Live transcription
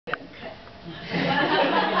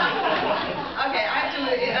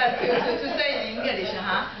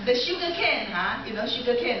sugar cane,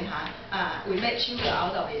 sugar cane, we make sugar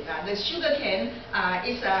out of it. The sugar cane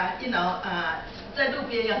is, 在路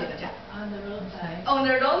边要怎么讲 On the roadside. On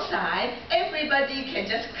the roadside, everybody can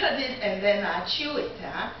just cut it and then chew it.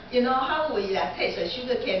 You know how we taste a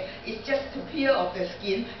sugar cane? It's just to peel off the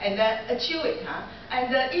skin and then chew it.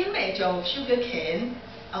 And the image of sugar cane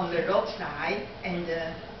on the roadside, and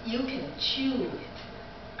you can chew it.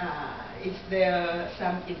 Is there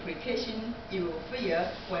some implication you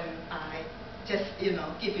feel when I just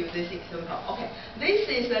give you this example? Okay, this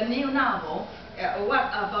is a new novel. What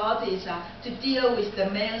about is to deal with the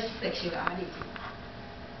male's sexuality.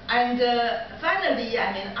 And finally,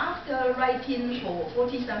 after writing for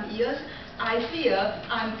 40-some years, I feel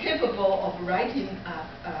I'm capable of writing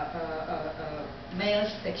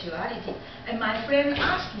male's sexuality. And my friend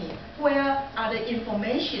asked me, where are the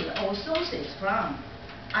information or sources from?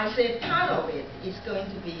 I said part of it is going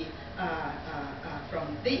to be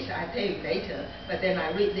from this. I'll tell you later, but then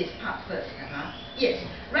I read this part first. Yes,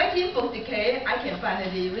 writing book decay, I can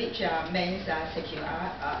finally reach men's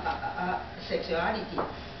sexuality.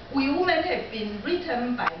 We women have been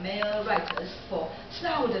written by male writers for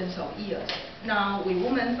thousands of years. Now we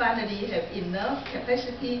women finally have enough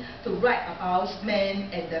capacity to write about men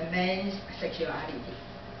and the men's sexuality.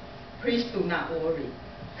 Please do not worry.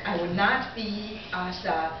 I will not be as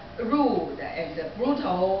rude and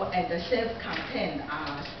brutal and self-contained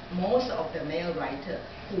as most of the male writers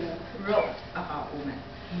who wrote about women.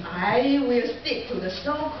 I will stick to the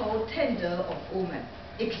so-called tender of women,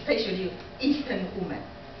 especially Eastern women.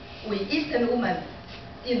 We Eastern women,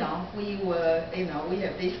 we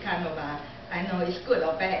have this kind of I know it's good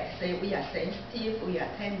or bad. Say we are sensitive, we are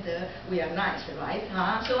tender, we are nice, right?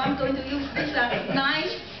 So I'm going to use this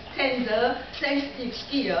nice, tender, sensitive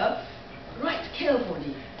skill, write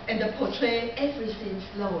carefully, and portray everything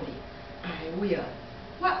slowly. I will.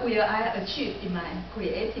 What will I achieve in my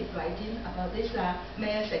creative writing about this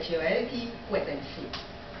male sexuality? Wait and see.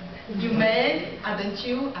 You men, aren't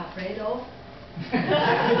you afraid of?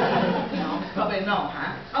 No, probably no,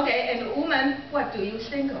 Okay, and woman, what do you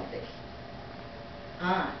think of this?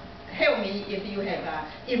 Help me if you have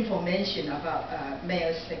information about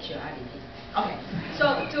male sexuality. Okay,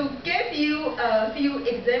 so to give you a few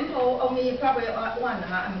examples, only probably one,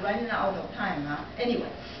 I'm running out of time. Anyway,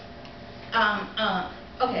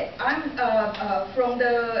 okay, I'm from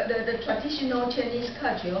the traditional Chinese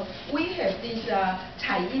culture. We have this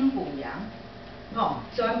采阴补阳.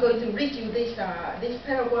 So I'm going to read you this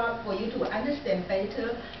paragraph for you to understand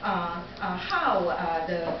better how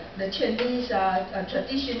the Chinese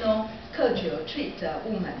traditional culture treats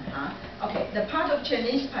women. Okay, the part of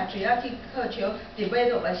Chinese patriarchal culture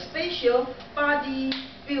developed a special body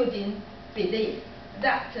building belief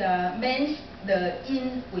that means the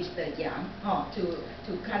yin with the yang,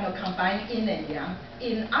 to kind of combine yin and yang.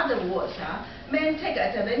 In other words, men take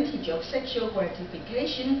advantage of sexual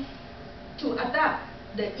gratification to adapt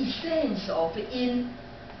the essence of yin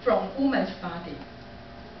from woman's body,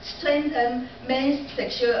 strengthen men's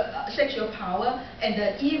sexual power,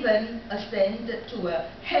 and even ascend to a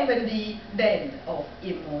heavenly band of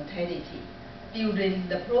immortality. During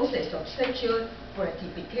the process of sexual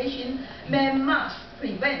gratification, men must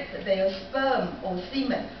prevent their sperm or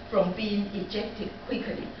semen from being ejected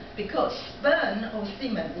quickly, because sperm or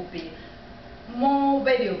semen would be more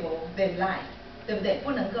valuable than life. 对不对？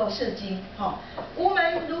不能够射精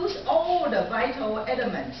，Women lose all the vital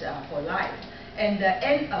elements for life and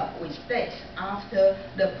end up with death after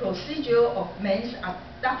the procedure of men's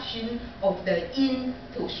adoption of the yin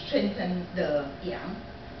to strengthen the yang.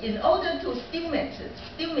 In order to stimulate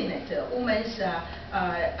women's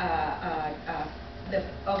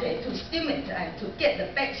to stimulate and to get the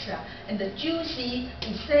best and the juicy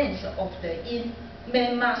essence of the yin,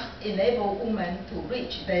 men must enable women to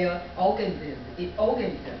reach their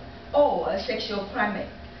orgasm or a sexual climax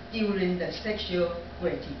during the sexual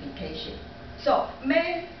gratification. So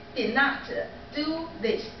men did not do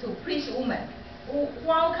this to please women.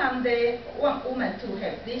 How come they want women to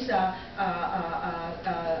have this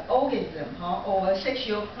orgasm or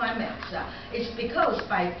sexual climax? It's because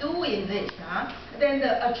by doing this, then they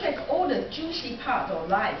attract all the juicy part of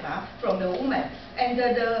life from the woman. And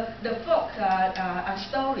the folk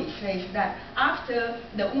story says that after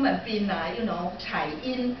the woman been, 采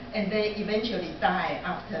阴, and they eventually die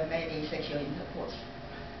after many sexual intercourse.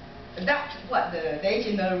 That's what the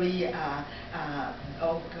legendary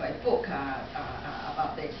book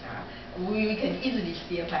about this. We can easily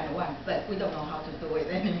still find one, but we don't know how to do it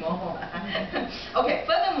anymore. Okay.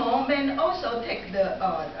 Furthermore, men also take the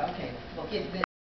forget